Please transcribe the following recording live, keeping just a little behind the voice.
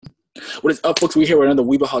What is up, folks? We here with another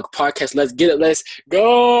Weebaholic podcast. Let's get it. Let's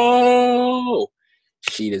go.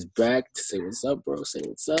 Sheet is back to say what's up, bro. Say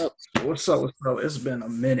what's up. What's up? What's up? It's been a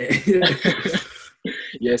minute.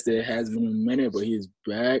 Yes, it has been a minute, but he's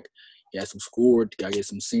back. He has some schoolwork. Gotta get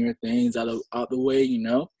some senior things out the way, you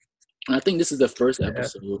know. And I think this is the first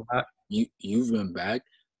episode you've been back,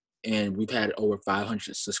 and we've had over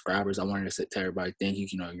 500 subscribers. I wanted to say to everybody, thank you.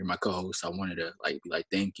 You know, you're my co-host. I wanted to be like,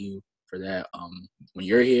 thank you for that. When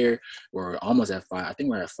you're here, we're almost at 5. I think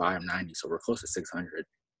we're at 590, so we're close to 600.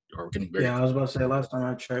 Or we're getting very I was about to say last time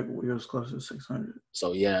I checked, we was close to 600.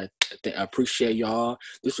 So yeah, I appreciate y'all.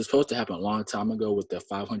 This was supposed to happen a long time ago with the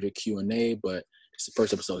 500 Q&A, but it's the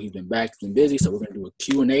first episode. He's been back, he's been busy, so we're gonna do a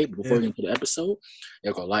Q&A. But before we get into the episode,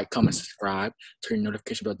 y'all go like, comment, subscribe, turn your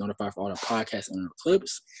notification bell to notify for all the podcasts and the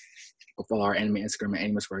clips. Go follow our anime Instagram at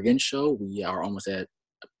Animus for Again Show. We are almost at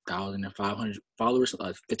 1,500 followers,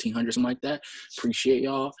 1,500, something like that. Appreciate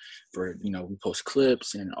y'all for, we post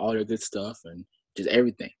clips and all the good stuff and just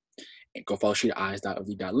everything. And go follow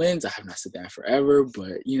sheeteyes.of.lens. I have not said that in forever,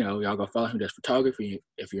 but y'all go follow him. Does photography.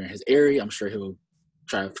 If you're in his area, I'm sure he'll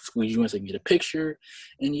try to squeeze you in so you can get a picture.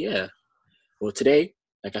 And yeah, well, today,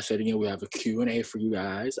 like I said again, we have a Q&A for you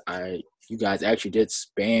guys. You guys actually did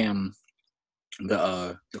spam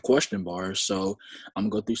the question bars, so I'm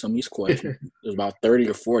gonna go through some of these questions. There's about 30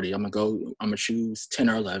 or 40. I'm gonna choose 10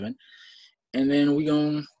 or 11, and then we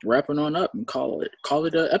gonna wrap it on up and call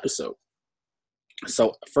it an episode.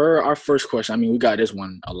 So for our first question, we got this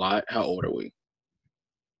one a lot. How old are we?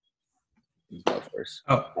 You go first.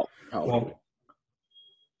 How old are we?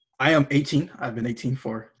 I am 18. I've been 18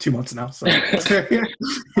 for 2 months now. So I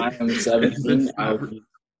am 17.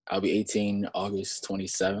 I'll be 18 August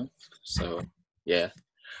 27th. So yeah.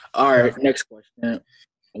 All right. Next question.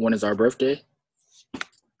 When is our birthday?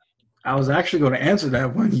 I was actually going to answer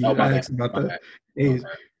that when you asked about the age.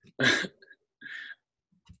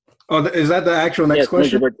 Oh, is that the actual next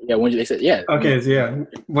question? When they said Okay, so yeah.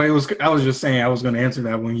 Well, I was just saying I was going to answer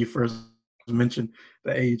that when you first mentioned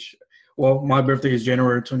the age. Well, my birthday is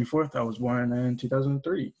January 24th. I was born in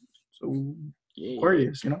 2003. So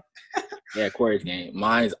Aquarius, Yeah, Aquarius game.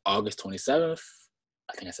 Mine's August 27th.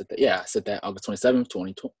 I think I said that. Yeah, I said that August 27th,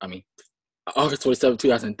 2020. August 27th,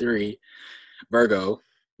 2003. Virgo.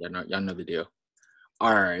 Y'all know the deal.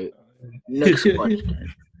 All right. Next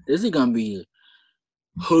question. This is going to be,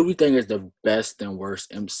 who do we think is the best and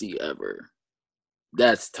worst MC ever?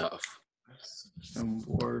 That's tough. Best and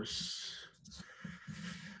worst.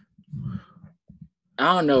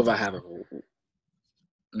 I don't know if I have a.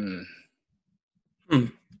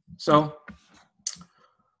 So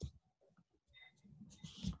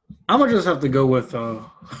I'm gonna just have to go with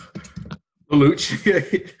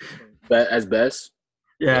Lelouch. As best?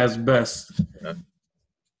 Yeah, as best.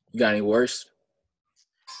 You got any worse?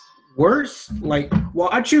 Worse?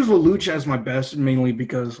 I choose Lelouch as my best mainly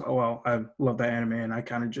because, I love that anime and I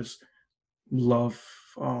kind of just love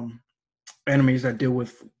animes that deal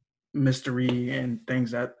with mystery and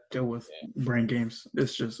things that deal with brain games.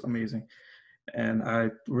 It's just amazing. And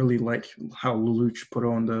I really like how Lelouch put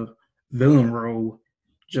on the villain role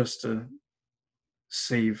just to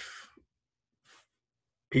save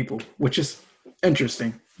people, which is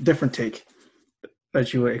interesting. Different take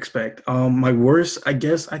that you would expect. My worst, I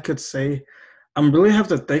guess I could say, I'm really have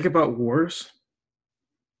to think about worse.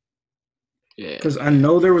 Yeah. Because I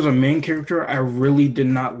know there was a main character I really did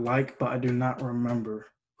not like, but I do not remember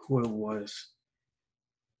who it was.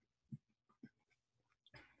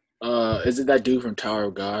 Is it that dude from Tower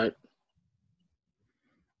of God?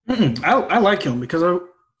 I like him because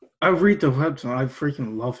I read the website. I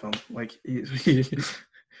freaking love him.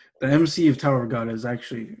 The MC of Tower of God is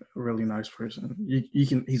actually a really nice person.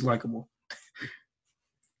 He's likable.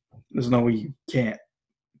 There's no way you can't.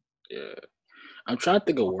 Yeah, I'm trying to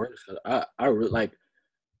think of words. I really like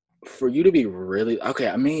for you to be really okay.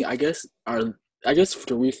 I guess to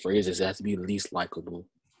rephrase this, it has to be least likable.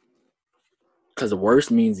 Because the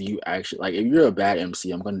worst means you actually if you're a bad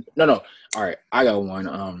MC, I'm gonna no. All right, I got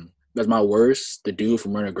one. That's my worst. The dude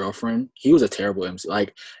from Rent a Girlfriend. He was a terrible MC.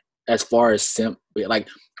 As far as simp,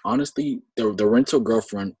 honestly, the Rental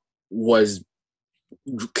Girlfriend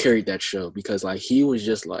carried that show because he was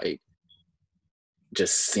just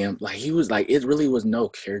simp. He was it really was no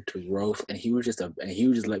character growth, and he would just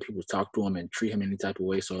let people talk to him and treat him any type of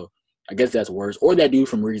way. So I guess that's worse. Or that dude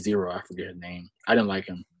from ReZero, I forget his name. I didn't like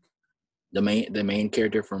him. The main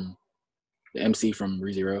character from the MC from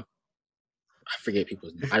ReZero. I forget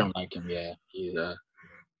people's name. I don't like him. Yeah, he's all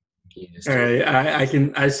right,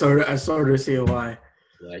 I sort of see why.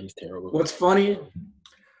 Yeah, he's terrible. What's funny?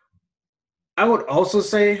 I would also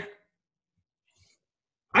say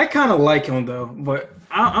I kind of like him though, but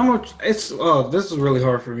it's this is really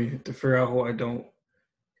hard for me to figure out who I don't.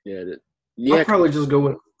 Yeah, I'll yeah, probably just go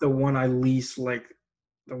with the one I least like,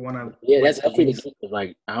 the one I yeah. That's like the actually the least. case.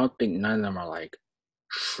 Like, I don't think none of them are like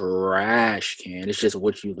trash can. It's just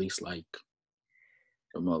what you least like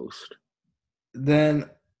the most. Then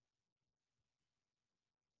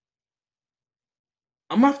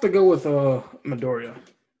I'm gonna have to go with Midoriya.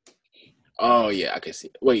 Oh yeah, I can see.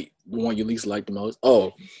 Wait, the one you least like the most?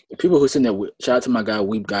 Oh, the people who sitting there. Shout out to my guy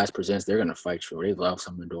Weeb Guys Presents. They're gonna fight you. They love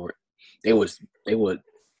some Midori. They would.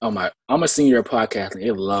 Oh my, I'm a senior podcast. And they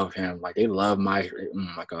love him. Like they love my. Oh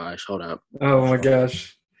my gosh, hold up. Oh my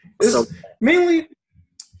gosh, So it's mainly.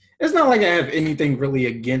 It's not like I have anything really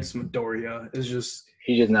against Midoriya. It's just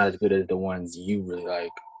he's just not as good as the ones you really like.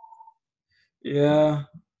 yeah,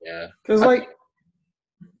 Yeah. because like,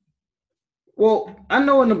 well, I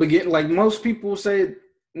know in the beginning, like most people say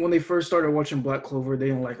when they first started watching Black Clover, they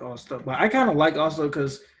didn't like Asta, but I kind of like Asta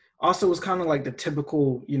because Asta was kind of like the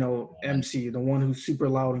typical, MC, the one who's super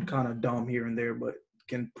loud and kind of dumb here and there, but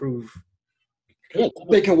can prove Yeah,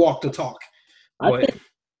 they can walk the talk. I But think.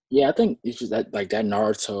 Yeah, I think it's just that like that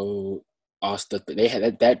Naruto, Asta. They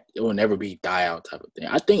had that. It will never be die out type of thing.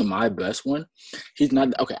 I think my best one. He's not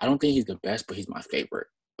okay. I don't think he's the best, but he's my favorite.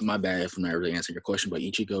 My bad if I'm not really answering your question, but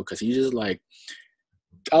Ichigo, because he's just like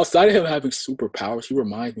outside of him having superpowers, he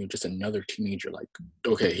reminds me of just another teenager. Like,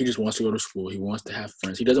 okay, he just wants to go to school. He wants to have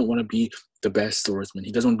friends. He doesn't want to be the best swordsman.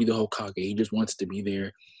 He doesn't want to be the Hokage. He just wants to be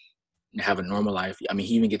there and have a normal life. I mean,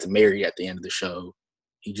 he even gets married at the end of the show.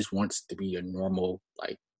 He just wants to be a normal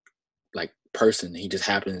like person. He just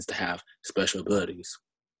happens to have special abilities.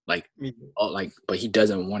 Like, but he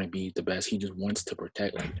doesn't want to be the best. He just wants to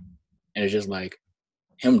protect. Like, and it's just like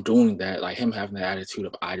him doing that, like him having the attitude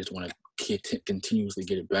of I just want to continuously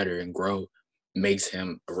get it better and grow, makes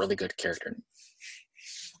him a really good character.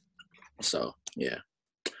 So yeah,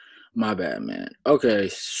 my bad, man. Okay,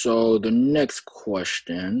 so the next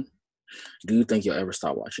question: do you think you'll ever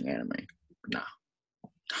stop watching anime? Nah.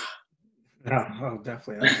 no, oh,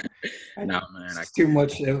 definitely Nah, man. it's too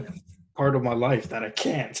much of part of my life that I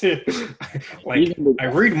can't. Like Even I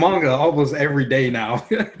read manga almost every day now.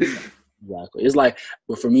 exactly. It's like,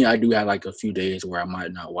 but for me, I do have like a few days where I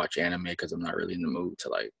might not watch anime because I'm not really in the mood to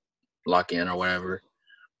like lock in or whatever.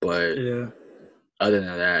 But Yeah. other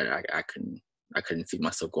than that, I couldn't see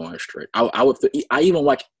myself going straight. I even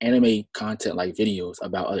watch anime content like videos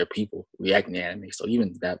about other people reacting to anime. So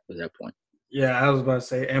even that was that point. Yeah, I was about to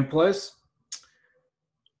say, and plus,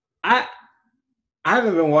 I I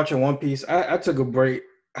haven't been watching One Piece. I took a break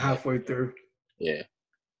halfway through Yeah.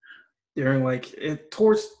 during like it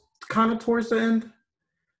towards kind of towards the end,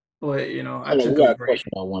 but I Hold on, we took a got a break.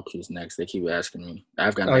 question on One Piece next. They keep asking me.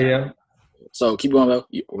 I've got Oh like yeah, so keep going though.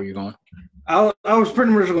 Where you going? I was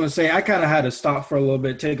pretty much going to say I kind of had to stop for a little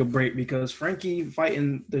bit, take a break because Frankie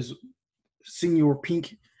fighting this Senior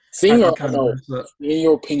Pink Seeing had your me kind of no, messed up. seeing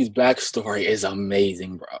your Pink's backstory is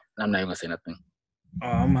amazing, bro. I'm not even gonna say nothing.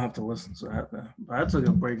 I'm gonna have to listen to that. But I took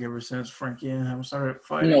a break ever since Frankie and him started You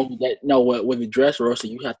fighting. know that no with the dress roster,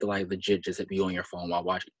 you have to like legit just be on your phone while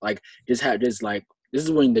watching. Like just have just like this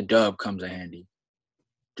is when the dub comes in handy.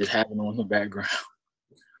 Just having it on the background.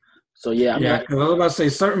 So yeah, I mean, Yeah, because I was about to say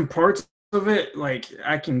certain parts of it, like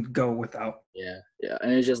I can go without. yeah,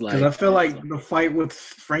 and it's just Because like I feel like the fight with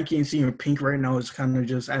Frankie and Senior Pink right now is kind of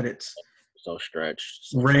just at its so stretched.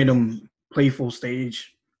 random playful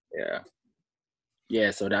stage. Yeah, yeah.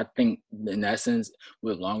 So I think in that sense,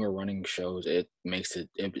 with longer running shows, it makes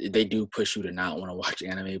they do push you to not want to watch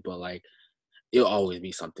anime, but like it'll always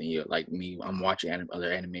be something you like me. I'm watching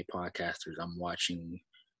other anime podcasters. I'm watching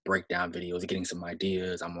breakdown videos, getting some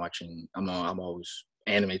ideas. I'm always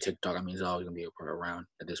anime TikTok. I mean, it's always gonna be a part around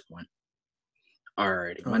at this point.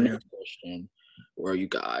 Alrighty, my Oh yeah, next question: where are you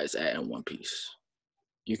guys at in One Piece?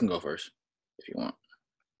 You can go first if you want.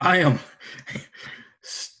 I am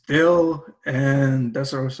still, and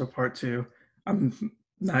that's also part two. I'm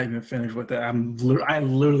not even finished with it. I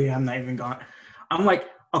literally am not even gone. I'm like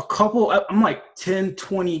I'm like 10,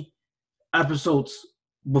 20 episodes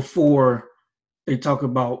before they talk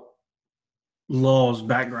about Law's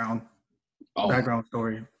Oh my, background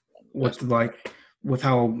story that's with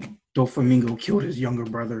how Doflamingo killed his younger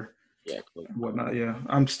brother yeah. Cool. and whatnot. Yeah,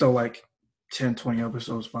 I'm still like 10, 20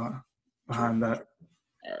 episodes behind that.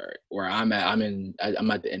 All right, where I'm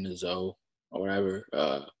at the end of Zoe or whatever.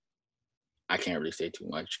 I can't really say too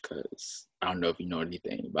much because I don't know if you know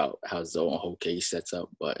anything about how Zoe and Whole Case sets up,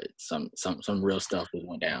 but some real stuff just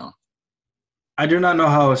went down. I do not know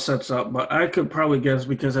how it sets up, but I could probably guess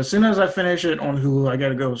because as soon as I finish it on Hulu, I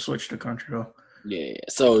gotta go switch to Crunchyroll. Yeah.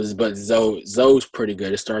 But Zoe's pretty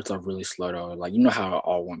good. It starts off really slow though. Like you know how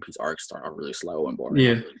all One Piece arcs start off really slow and boring.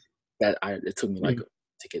 Yeah. It took me Yeah. like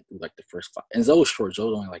to get through like the first 5. And Zoe's short.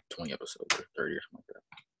 Zoe's only like 20 episodes or 30 or something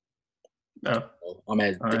like that. Oh,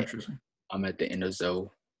 So interesting. I'm at the end of Zoe,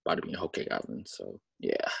 about to be in Whole Cake Island. So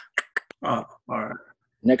yeah. Oh, all right.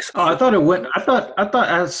 Next. Oh, I thought it went. I thought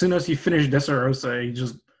as soon as he finished Dressrosa,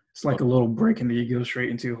 it's like a little break, and then you go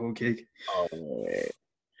straight into Whole Cake. Oh,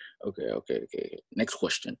 okay. Next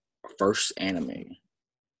question. First anime.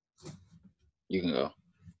 You can go.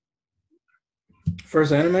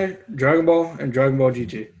 First anime, Dragon Ball and Dragon Ball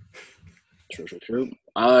GT. True. If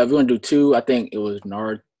we're gonna do 2, I think it was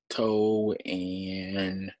Naruto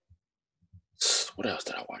and what else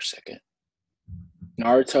did I watch second?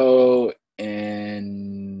 Naruto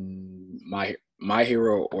and My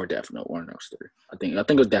Hero or Death Note, one of those 3. I think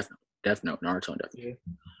it was Death Note, Naruto and Death Note.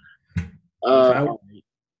 Yeah.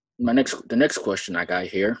 The next question I got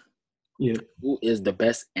here. Yeah. Who is the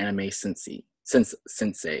best anime sensei?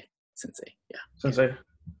 Sensei. Yeah. Sensei.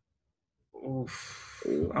 Oof.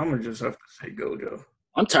 I'm gonna just have to say Gojo.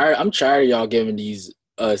 I'm tired of y'all giving these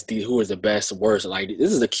who is the best worst. Like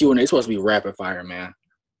this is a Q&A. It's supposed to be rapid fire, man.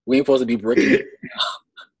 We ain't supposed to be breaking it.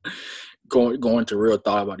 going to real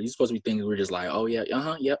thought about it. These supposed to be things we're just like, oh yeah,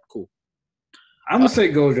 yep, cool. I'm gonna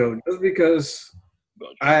say Gojo just because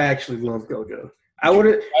I actually love Gojo. I would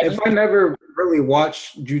have if I never really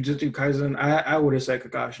watched Jujutsu Kaisen, I would have said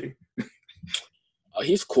Kakashi. Oh,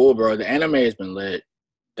 he's cool, bro. The anime has been lit.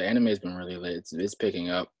 The anime has been really lit. It's picking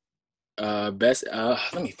up. Best.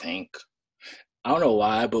 Let me think. I don't know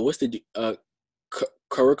why, but what's the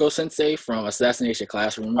Kuroko Sensei from Assassination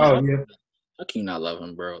Classroom? Oh yeah. How can you not love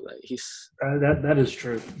him, bro? Like he's that is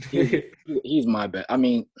true. he's my best. I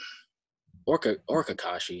mean, or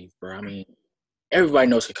Kakashi, bro. I mean, everybody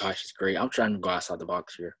knows Kakashi's great. I'm trying to go outside the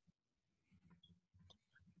box here.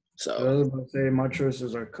 So I was about to say my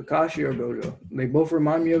choices are Kakashi or Gojo. They both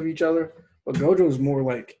remind me of each other, but Gojo is more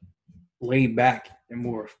like laid back and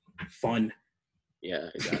more fun. Yeah,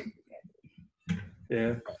 exactly.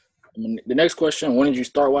 Yeah. I mean, the next question: when did you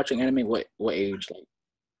start watching anime? What age? Like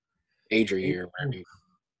age or year? Whatever.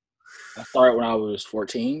 I started when I was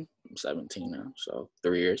 14. I'm 17 now, so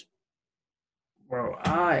 3 years. Bro,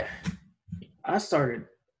 I started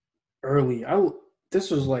early.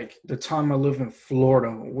 This was like the time I lived in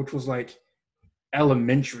Florida, which was like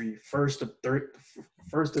elementary, first to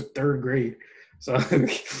third grade. So,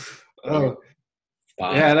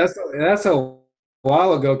 yeah, that's a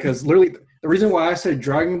while ago. Because literally, the reason why I said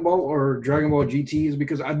Dragon Ball or Dragon Ball GT is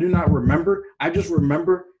because I do not remember. I just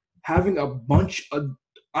remember having a bunch of.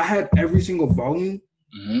 I had every single volume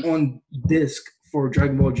on disc for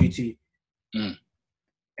Dragon Ball GT,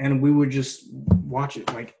 and we would just watch it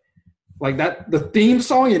like that. The theme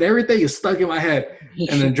song and everything is stuck in my head.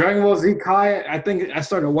 And then Dragon Ball Z Kai, I think I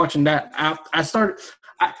started watching that. I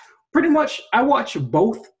watch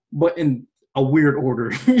both, but in a weird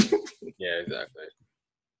order. Yeah, exactly.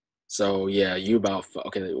 So yeah, you about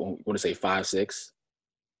want to say 5, 6?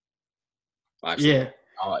 5, 6. Yeah.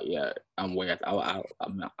 Oh yeah, I'm way after. I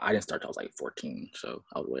didn't start till I was like 14, so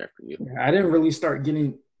I was way after you. Yeah, I didn't really start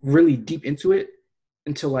getting really deep into it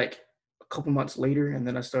until like a couple months later, and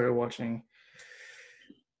then I started watching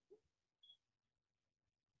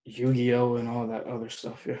Yu-Gi-Oh and all that other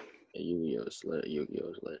stuff. Yeah. Yu-Gi-Oh's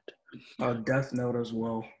lit. Death Note as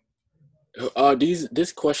well.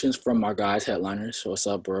 This question's from my guys headliners. So what's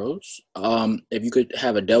up, bros? If you could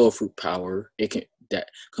have a devil fruit power, that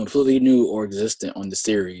completely new or existent on the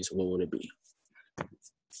series, what would it be?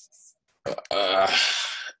 I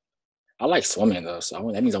like swimming though, so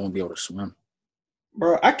that means I won't be able to swim.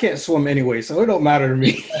 Bro, I can't swim anyway, so it don't matter to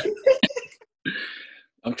me.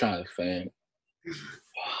 I'm trying to think.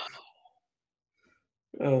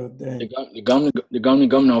 Oh dang! The gummy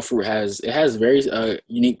fruit has very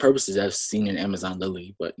unique purposes as seen in Amazon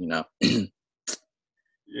Lily, but you know.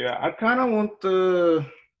 Yeah, I kind of want the.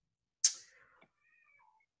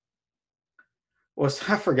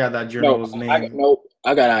 I forgot that journal's name.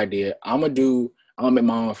 I got an idea. I'm gonna make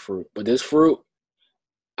my own fruit, but this fruit,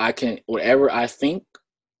 I can whatever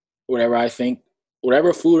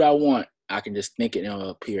food I want, I can just think it and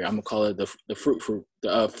it'll appear. I'm gonna call it the fruit,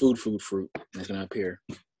 the food, and it's gonna appear.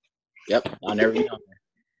 Yep, I'll never be on there.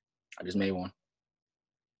 I just made one.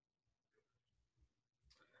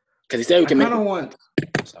 Because he said we can make.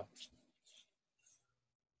 So.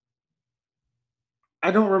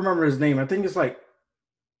 I don't remember his name. I think it's like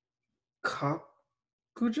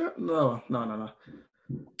Kakuja. No.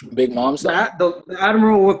 Big Mom. The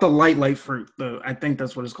admiral with the light fruit. I think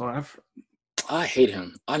that's what it's called. I hate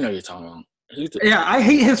him. I know you're talking about. Yeah, I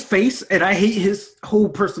hate his face and I hate his whole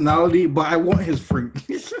personality, but I want his fruit.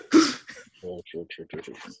 True.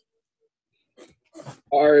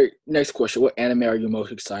 All right, next question. What anime are you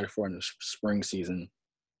most excited for in the spring season?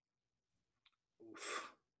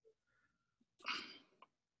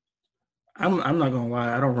 I'm not gonna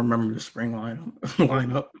lie, I don't remember the spring lineup. I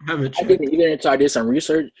haven't I didn't checked. either until I did some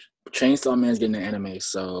research. Chainsaw Man's getting an anime,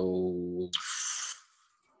 so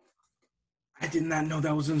I did not know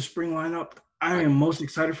that was in the spring lineup. I I, am most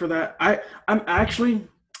excited for that. I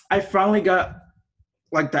finally got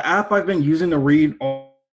like the app I've been using to read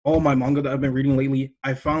all my manga that I've been reading lately.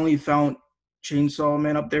 I finally found Chainsaw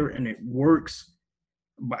Man up there and it works.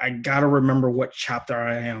 But I gotta remember what chapter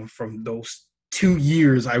I am from those 2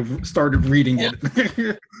 years I started reading it.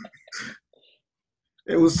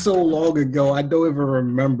 It was so long ago. I don't even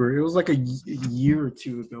remember. It was like a year or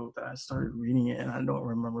two ago that I started reading it, and I don't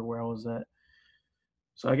remember where I was at.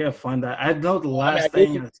 So I gotta find that. I know the I last guess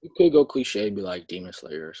thing you could go cliche and be like Demon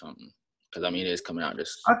Slayer or something. Because I mean, it is coming out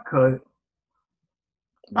just. I could.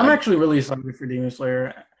 I'm But actually really excited for Demon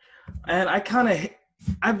Slayer, and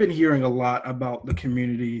I've been hearing a lot about the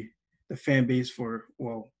community, the fan base for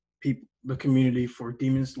people, the community for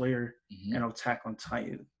Demon Slayer and Attack on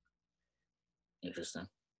Titan. Interesting.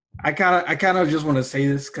 I kind of just want to say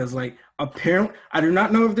this because like apparently I do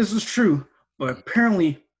not know if this is true, but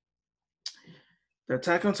apparently the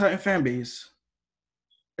Attack on Titan fan base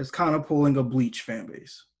is kind of pulling a Bleach fan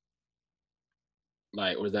base.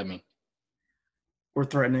 Like, what does that mean? We're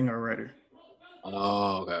threatening our writer.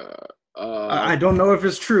 Oh, okay. I don't know if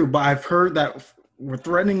it's true, but I've heard that we're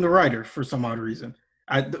threatening the writer for some odd reason.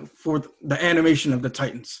 For the animation of the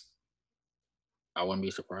Titans. I wouldn't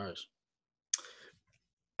be surprised.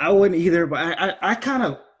 I wouldn't either, but I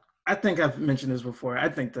think I've mentioned this before. I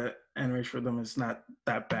think the animation for them is not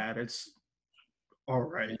that bad. It's all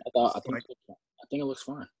right. I think it looks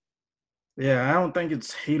fine. Yeah, I don't think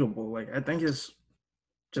it's hateable. Like I think it's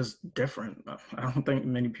just different. I don't think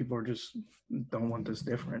many people are just don't want this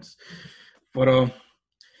difference. But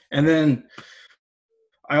and then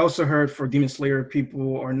I also heard for Demon Slayer,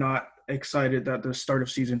 people are not excited that the start of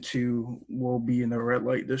season 2 will be in the red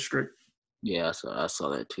light district. Yeah, I saw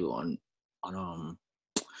that too on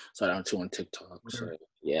saw that too on TikTok. So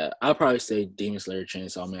yeah, I'll probably say Demon Slayer,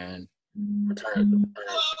 Chainsaw Man,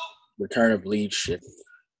 Return of Bleach. It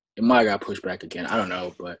might got pushed back again. I don't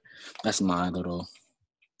know, but that's my little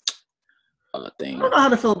thing. I don't know how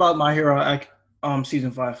to feel about My Hero season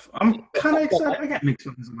 5. I'm kind of excited. I got mixed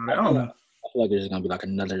feelings about it. I don't know. I feel like there's gonna be like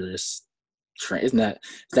another this trend. It's not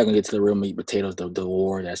gonna get to the real meat potatoes. The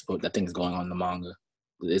war that thing is going on in the manga.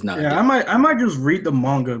 It's not. Yeah, I might just read the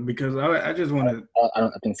manga because I just want to.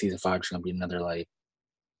 I think season 5 is gonna be another like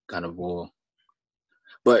kind of war.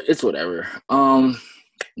 But it's whatever.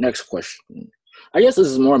 Next question. I guess this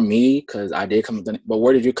is more me because I did come up with but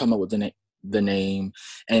where did you come up with the name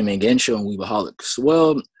Anime Gensho and Weebaholics?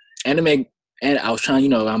 Well, anime, and I was trying,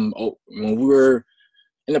 when we were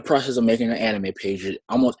in the process of making an anime page,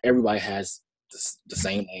 almost everybody has the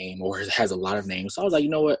same name or has a lot of names. So I was like, you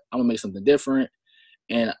know what? I'm gonna make something different.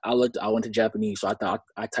 And I went to Japanese, so I thought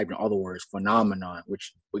I typed in all the words phenomenon,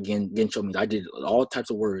 which again Gensho means I did all types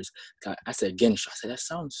of words. I said Gensho. I said that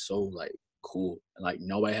sounds so like cool. Like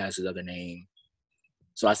nobody has his other name.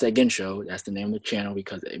 So I said Gensho. That's the name of the channel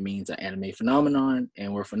because it means an anime phenomenon,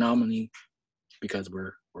 and we're phenomenally because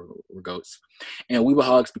we're goats, and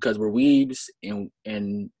Weebaholics because we're weebs,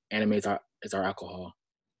 and anime is our alcohol,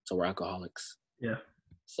 so we're alcoholics. Yeah.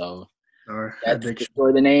 So that's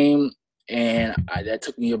for the name. And that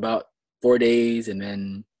took me about 4 days, and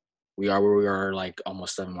then we are where we are, like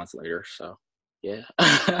almost 7 months later. So, yeah.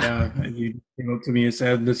 Yeah, and you came up to me and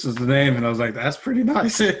said this is the name, and I was like, "That's pretty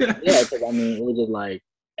nice." Yeah, because I mean, it was just like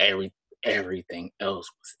everything else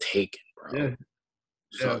was taken, bro. Yeah.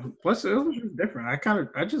 So, yeah. Plus, it was just different.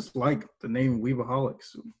 I just like the name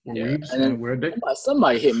Weebaholics. We're weebs, and we're addicted.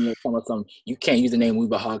 Somebody hit me with something. You can't use the name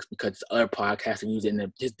Weebaholics because other podcasts are using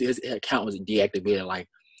it. His account was deactivated like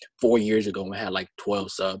 4 years ago and had like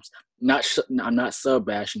 12 subs. I'm not sub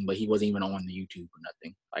bashing, but he wasn't even on the YouTube or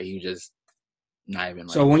nothing. Like he was just not even.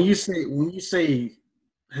 Like, so when you say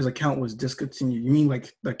his account was discontinued, you mean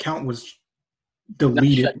like the account was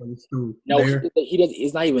deleted? No, he doesn't.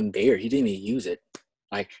 It's not even there. He didn't even use it.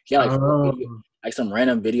 Like he had like some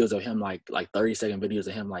random videos of him, like 30-second videos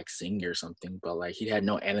of him like singing or something. But like he had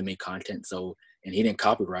no anime content, so and he didn't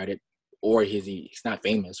copyright it. Or he's not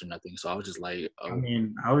famous or nothing. So I was just like, oh. I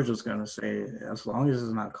mean, I was just gonna say, as long as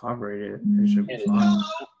it's not copyrighted, it should be fine.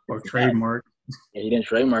 Or trademark. Yeah, he didn't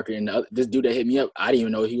trademark it. And this dude that hit me up, I didn't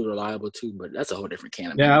even know he was reliable too. But that's a whole different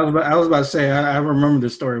can of Yeah, beans. I was about to say, I remember the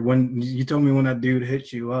story when you told me when that dude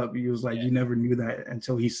hit you up. You was like, Yeah. you never knew that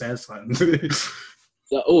until he said something.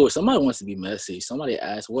 So, oh, somebody wants to be messy. Somebody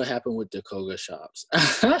asked, "What happened with the Koga shops?"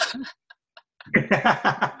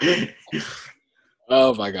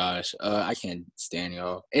 Oh my gosh, I can't stand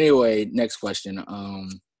y'all. Anyway, next question.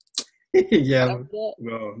 Yeah, After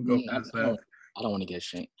that, go past that. I don't want to get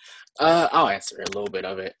shamed. I'll answer a little bit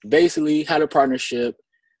of it. Basically, had a partnership.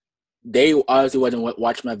 They obviously wasn't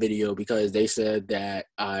watching my video because they said that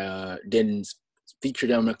I didn't feature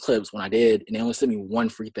them in the clips when I did, and they only sent me one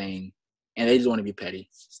free thing, and they just want to be petty.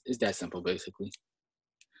 It's that simple, basically.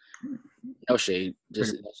 No shade.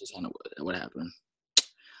 That's just kind of what happened.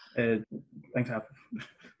 Things happen.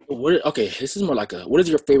 Okay, this is more like what is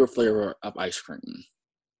your favorite flavor of ice cream?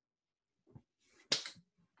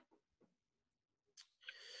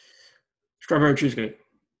 Strawberry cheesecake.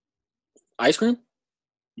 Ice cream?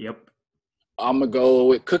 Yep. I'm gonna go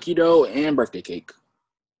with cookie dough and birthday cake.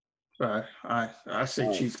 I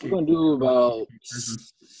say cheesecake. We're gonna do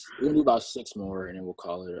about 6 more, and then we'll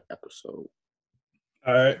call it an episode.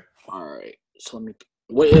 All right. All right. So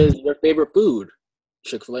what is your favorite food?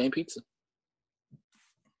 Chick-fil-A and pizza.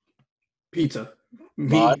 Pizza.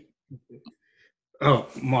 Mod. Oh,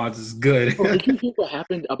 Mods is good. Did you hear what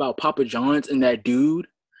happened about Papa John's and that dude?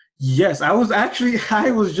 Yes, I was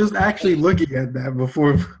just actually looking at that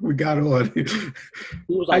before we got on.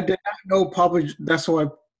 I did not know Papa. That's why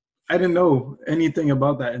I didn't know anything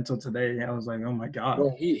about that until today. I was like, oh my god.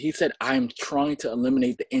 Well, he said, I'm trying to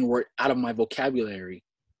eliminate the N-word out of my vocabulary.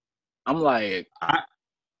 I'm like,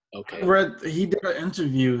 okay. I read he did an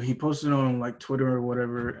interview. He posted on like Twitter or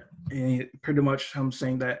whatever, and pretty much him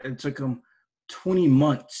saying that it took him 20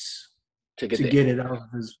 months to get it out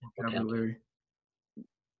of his vocabulary.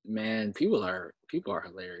 Man, people are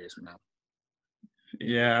hilarious, man.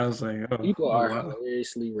 Yeah, I was like, people are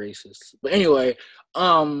hilariously racist. But anyway,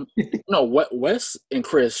 no, Wes and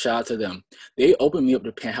Chris, shout out to them. They opened me up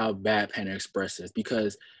to how bad Panda Express is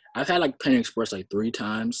because I've had like Panda Express like 3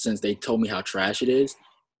 times since they told me how trash it is,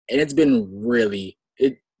 and it's been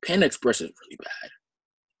Panda Express is really bad.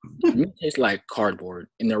 It tastes like cardboard,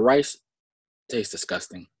 and the rice tastes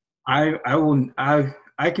disgusting. I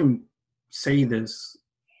can say this.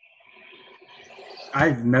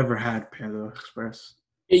 I've never had Panda Express.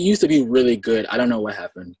 It used to be really good. I don't know what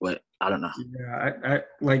happened, but I don't know. Yeah, I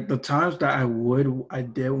like the times that I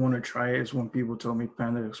did want to try it is when people told me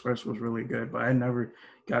Panda Express was really good, but I never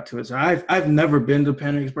got to it. So I've never been to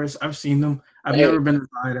Panda Express. I've seen them. I've never been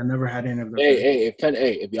inside. I never had any of their food.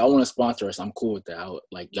 If y'all want to sponsor us, I'm cool with that.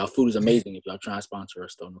 Like y'all food is amazing. If y'all try to sponsor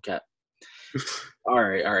us, though, no cap. All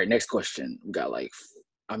right. Next question. We got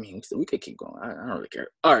we could keep going. I don't really care.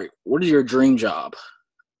 All right. What is your dream job?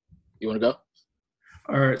 You want to go?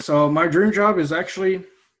 All right. So my dream job is actually,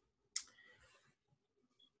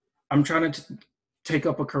 I'm trying to take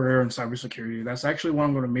up a career in cybersecurity. That's actually what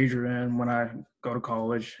I'm going to major in when I go to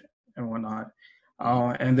college and whatnot.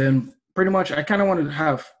 And then pretty much I kind of want to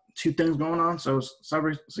have 2 things going on. So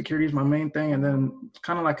cybersecurity is my main thing. And then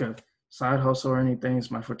kind of like a side hustle or anything is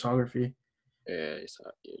my photography. Yeah,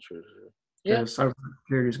 true. Yeah,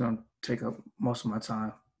 cybersecurity is going to take up most of my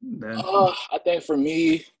time. Then I think for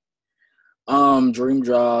me, dream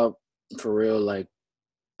job for real, like,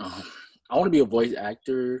 I want to be a voice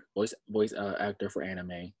actor for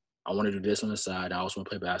anime. I want to do this on the side. I also want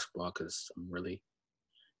to play basketball because I'm really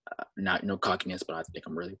not no cockiness, but I think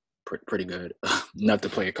I'm really pretty good enough to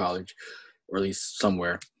play at college or at least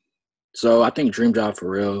somewhere. So I think dream job for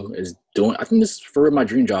real is I think this is for real my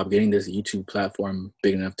dream job, getting this YouTube platform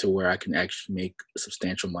big enough to where I can actually make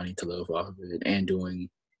substantial money to live off of it and doing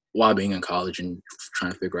while being in college and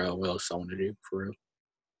trying to figure out what else I want to do for real.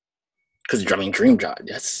 Because dream job,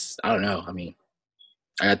 I don't know. I mean,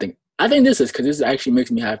 I think this is because this actually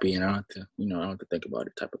makes me happy and I don't have to, I don't have to think about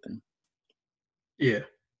it type of thing. Yeah.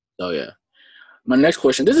 So yeah. My next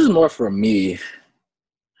question, this is more for me.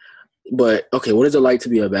 But, okay, what is it like to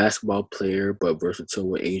be a basketball player but versatile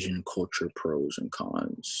with Asian culture pros and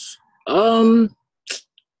cons?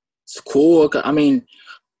 It's cool. I mean,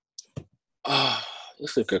 this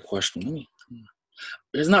is a good question.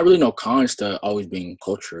 There's not really no cons to always being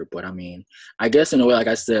culture, but, I mean, I guess in a way, like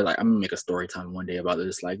I said, like I'm going to make a story time one day about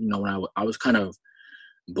this. Like, when I was kind of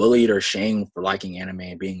bullied or shamed for liking anime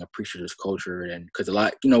and being appreciative of culture. And because a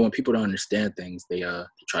lot, when people don't understand things, they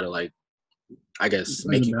try to, like, I guess,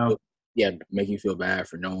 make you feel bad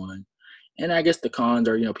for knowing. And I guess the cons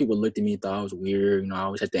are, people looked at me and thought I was weird. I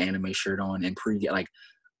always had the anime shirt on and like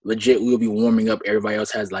legit, we'll be warming up. Everybody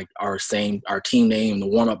else has like our team name. The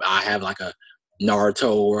warm up, I have like a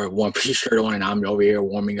Naruto or One Piece shirt on, and I'm over here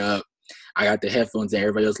warming up. I got the headphones, and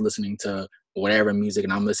everybody else listening to whatever music,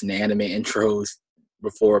 and I'm listening to anime intros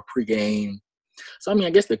before pregame. So I mean, I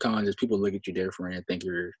guess the cons is people look at you different and think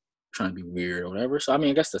you're trying to be weird or whatever. So I mean,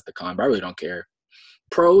 I guess that's the con, but I really don't care.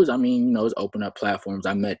 Pros, I mean, it's open up platforms.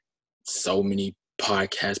 I met so many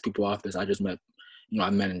podcast people off this. I just met, I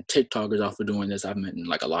met in TikTokers off of doing this. I've met in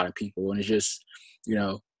like a lot of people, and it's just,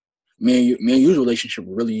 me and you's relationship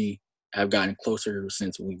really have gotten closer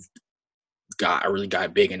since I really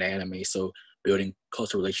got big in anime. So building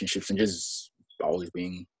closer relationships and just always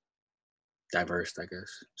being diverse, I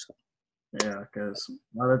guess. So. Yeah, because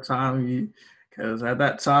at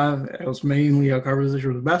that time it was mainly a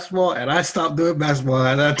conversation with basketball, and I stopped doing basketball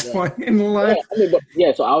at that point in life.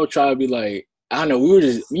 So I would try to be like, I don't know, we were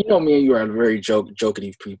just, me and you are very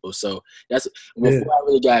jokey people. So that's before I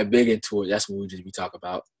really got big into it. That's what we just be talking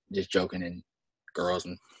about, just joking and girls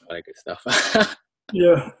and all that good stuff.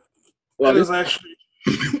 Yeah, well, this actually.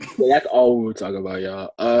 That's all we were talking about,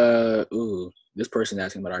 y'all. This person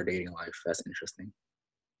asking about our dating life. That's interesting.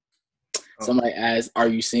 Somebody asked, "Are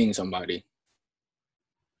you seeing somebody?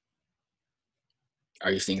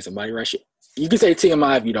 Are you seeing somebody?" Right? You can say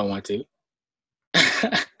TMI if you don't want to.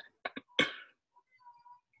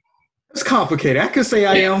 It's complicated. I can say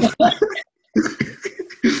I am.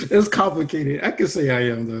 It's complicated. I can say I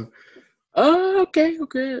am though. Okay.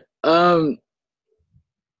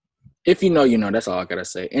 If you know, that's all I gotta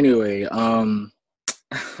say. Anyway,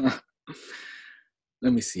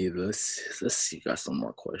 let me see. Let's see. Got some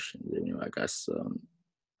more questions. I got some.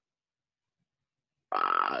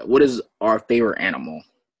 What is our favorite animal?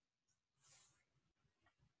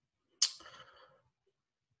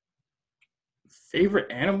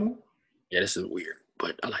 Favorite animal? Yeah, this is weird,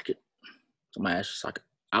 but I like it. Somebody asked,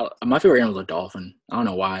 my favorite animal is a dolphin. I don't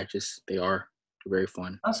know why. Just they are. They're very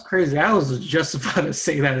fun. That's crazy. I was just about to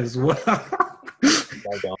say that as well.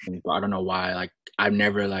 Dolphins, but I don't know why. Like I've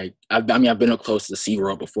never I've been up close to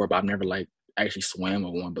SeaWorld before, but I've never actually swam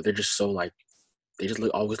with one. But they're just so they just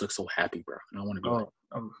always look so happy, bro. And I want to be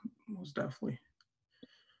most definitely.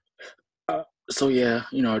 So yeah,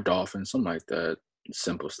 a dolphin, something like that.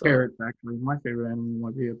 Simple stuff. Parrots, actually. My favorite animal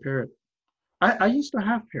might be a parrot. I used to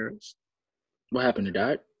have parrots. What happened to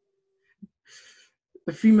that?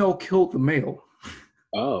 The female killed the male.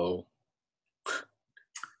 Oh.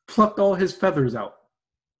 Plucked all his feathers out.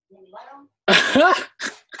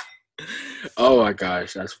 Oh my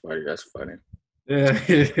gosh, that's funny. Yeah.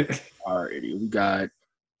 Alrighty, we got.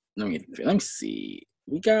 Let me see.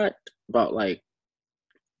 We got about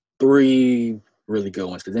 3 really good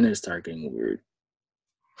ones, because then it started getting weird.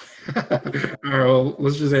 All right, well,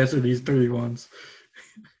 let's just answer these 3 ones.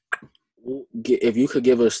 If you could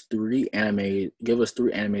give us 3 animes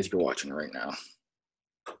you're watching right now.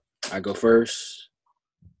 I go first.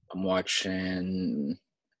 I'm watching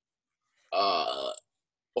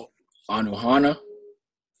Anohana.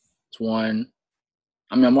 It's one.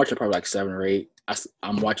 I'm watching probably 7 or 8.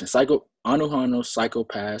 I'm watching Anohana, Psycho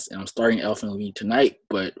Pass, and I'm starting Elfen Lied tonight,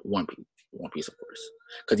 but One Piece, of course.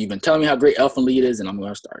 Because you've been telling me how great Elfen Lied is, and I'm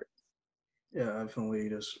going to start it. Yeah, Elfen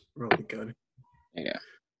Lied is really good. Yeah.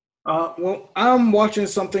 Well, I'm watching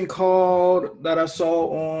something that I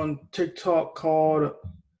saw on TikTok called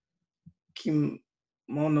Kimono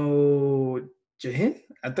Jihin.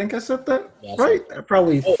 I think I said that right.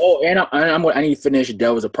 Probably. And I need to finish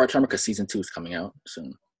Devil's a Part-Timer because season 2 is coming out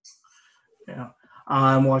soon. Yeah,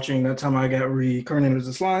 I'm watching That Time I Got Reincarnated as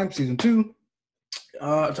a Slime season 2.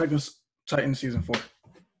 Titan season 4.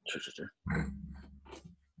 Sure.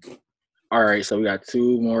 All right, so we got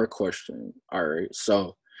 2 more questions. All right,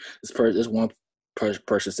 so this one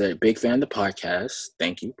person said, "Big fan of the podcast.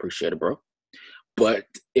 Thank you, appreciate it, bro. But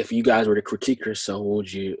if you guys were to critique yourself, what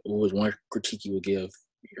was one critique you would give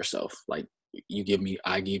yourself? Like you give me,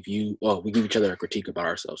 I give you. Well, we give each other a critique about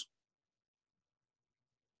ourselves.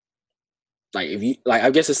 Like if you I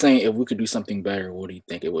guess it's saying if we could do something better, what do you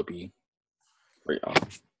think it would be for y'all?"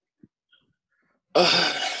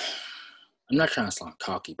 I'm not trying to sound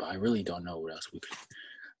cocky, but I really don't know what else we could. I'm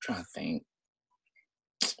trying to think.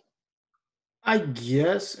 I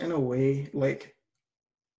guess in a way,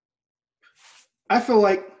 I feel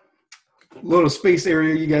like little space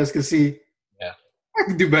area you guys can see. Yeah, I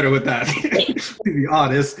can do better with that. To be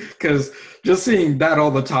honest, because just seeing that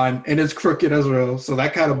all the time, and it's crooked as well, so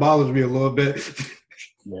that kind of bothers me a little bit.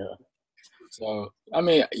 Yeah. So I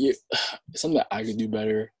mean, something that I could do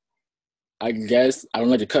better. I guess I don't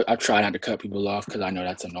like to cut. I try not to cut people off because I know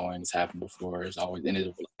that's annoying. It's happened before. It's always,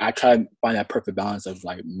 I try to find that perfect balance of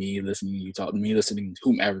me listening to you talk, me listening to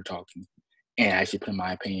whomever talking, and actually put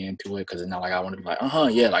my opinion into it, because it's not like I want to be like,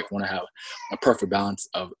 yeah, like want to have a perfect balance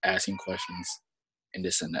of asking questions and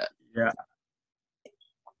this and that. Yeah.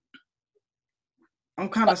 I'm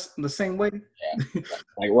kind of the same way. Yeah.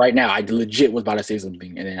 Like right now, I legit was about to say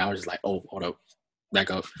something, and then I was just like, oh, hold up, back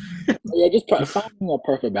up. Yeah, just finding a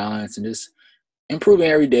perfect balance and just improving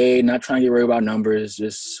every day, not trying to get worried about numbers,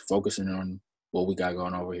 just focusing on what we got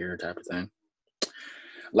going over here type of thing.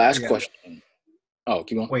 Last question. Oh,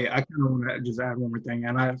 keep going. Wait, I kind of want to just add one more thing,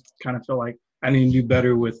 and I kind of feel like I need to do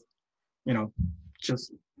better with,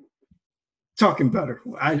 just talking better.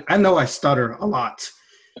 I know I stutter a lot.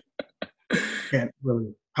 Can't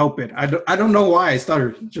really help it. I don't know why I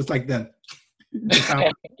stutter just like that. Think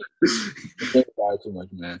about it too much,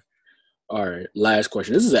 man. All right, last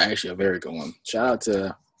question. This is actually a very good one. Shout out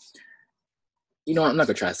to, I'm not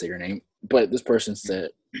gonna try to say your name, but this person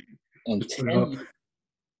said, in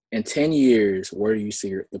 10 years, where do you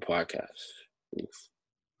see the podcast?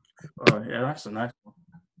 Yeah, that's a nice one.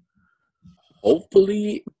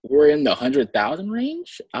 Hopefully, we're in the 100,000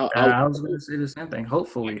 range. I was going to say the same thing.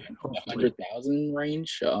 Hopefully. 100,000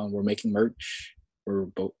 range. We're making merch. We're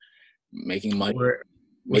both making money.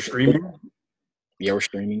 We're streaming. Yeah, we're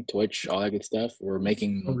streaming Twitch, all that good stuff. We're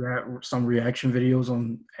making some reaction videos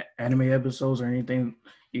on anime episodes or anything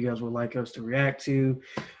you guys would like us to react to,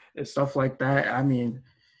 and stuff like that. I mean,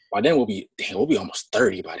 by then we'll be almost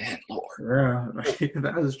 30 by then, Lord. Yeah,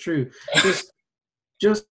 that is true.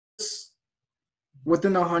 Just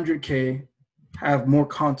within 100K, have more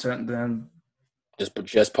content than just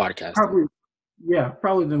podcasting.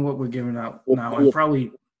 Probably than what we're giving out now, and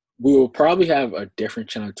probably. We will probably have a different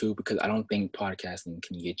channel too, because I don't think podcasting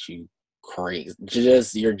can get you crazy.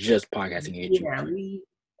 You're just podcasting can get you.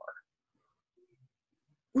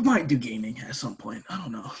 We might do gaming at some point. I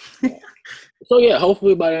don't know. So yeah,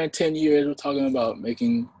 hopefully by then 10 years we're talking about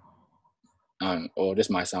making.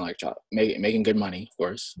 This might sound like making good money, of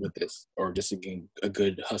course, with this, or just a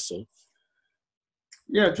good hustle.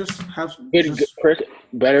 Yeah, just have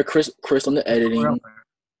better Chris on the editing.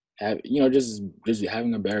 Just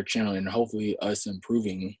having a better channel, and hopefully us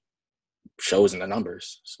improving shows in the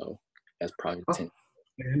numbers. So that's probably 10.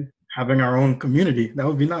 And having our own community, that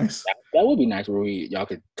would be nice. That would be nice, where y'all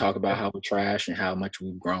could talk about how we trash and how much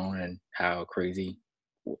we've grown and how crazy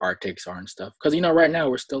our takes are and stuff. Because right now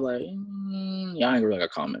we're still like, I ain't really like a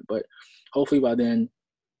comment, but hopefully by then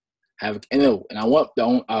and I want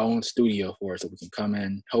our own studio for it, so we can come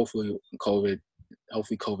in. Hopefully COVID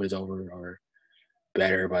is over or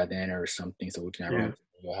better by then or something, so we can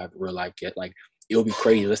have real life it'll be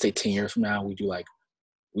crazy. Let's say 10 years from now we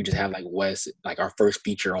just have like Wes, like our first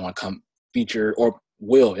feature or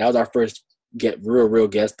Will. That was our first real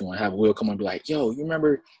guest on. Have Will come on and be like, yo, you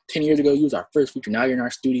remember 10 years ago you was our first feature, now you're in our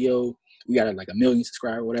studio, we got like 1 million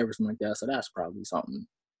subscribers, whatever, something like that. So that's probably something.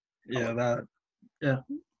 Like I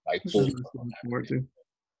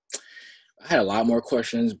had a lot more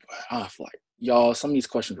questions, but I feel like y'all, some of these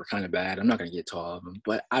questions were kind of bad. I'm not going to get to all of them,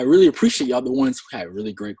 but I really appreciate y'all, the ones who had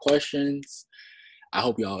really great questions. I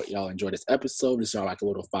hope y'all enjoyed this episode. This is like a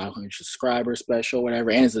little 500 subscriber special, whatever.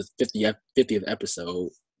 And it's the 50th episode.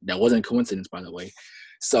 That wasn't a coincidence, by the way.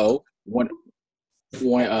 So want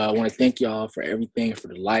to thank y'all for everything, for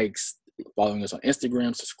the likes, following us on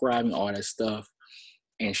Instagram, subscribing, all that stuff.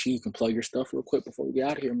 And you can plug your stuff real quick before we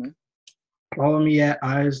get out of here, man. Follow me at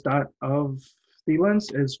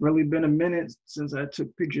eyes.of.Steelens. It's really been a minute since I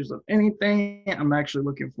took pictures of anything. I'm actually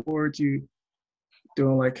looking forward to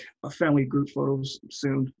doing like a family group photos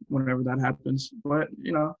soon, whenever that happens. But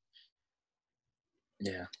yeah.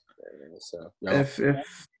 So if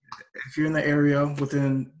you're in the area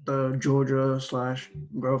within the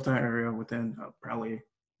Georgia/Grovetown area, within probably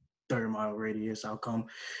 30-mile radius, I'll come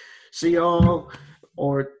see y'all,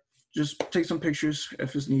 or just take some pictures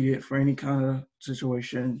if it's needed for any kind of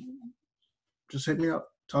situation. Just hit me up.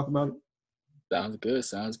 Talk about it.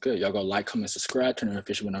 Sounds good. Y'all go like, comment, subscribe, turn on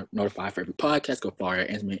official notified for every podcast. Go follow our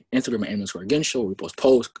Instagram and _again show. We post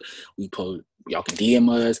posts. Y'all can DM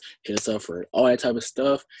us, hit us up for all that type of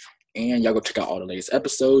stuff. And y'all go check out all the latest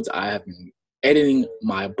episodes. I have been editing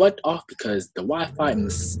my butt off because the Wi-Fi in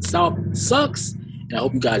the South sucks. And I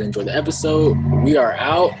hope you guys enjoy the episode. We are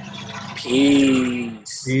out.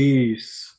 Peace.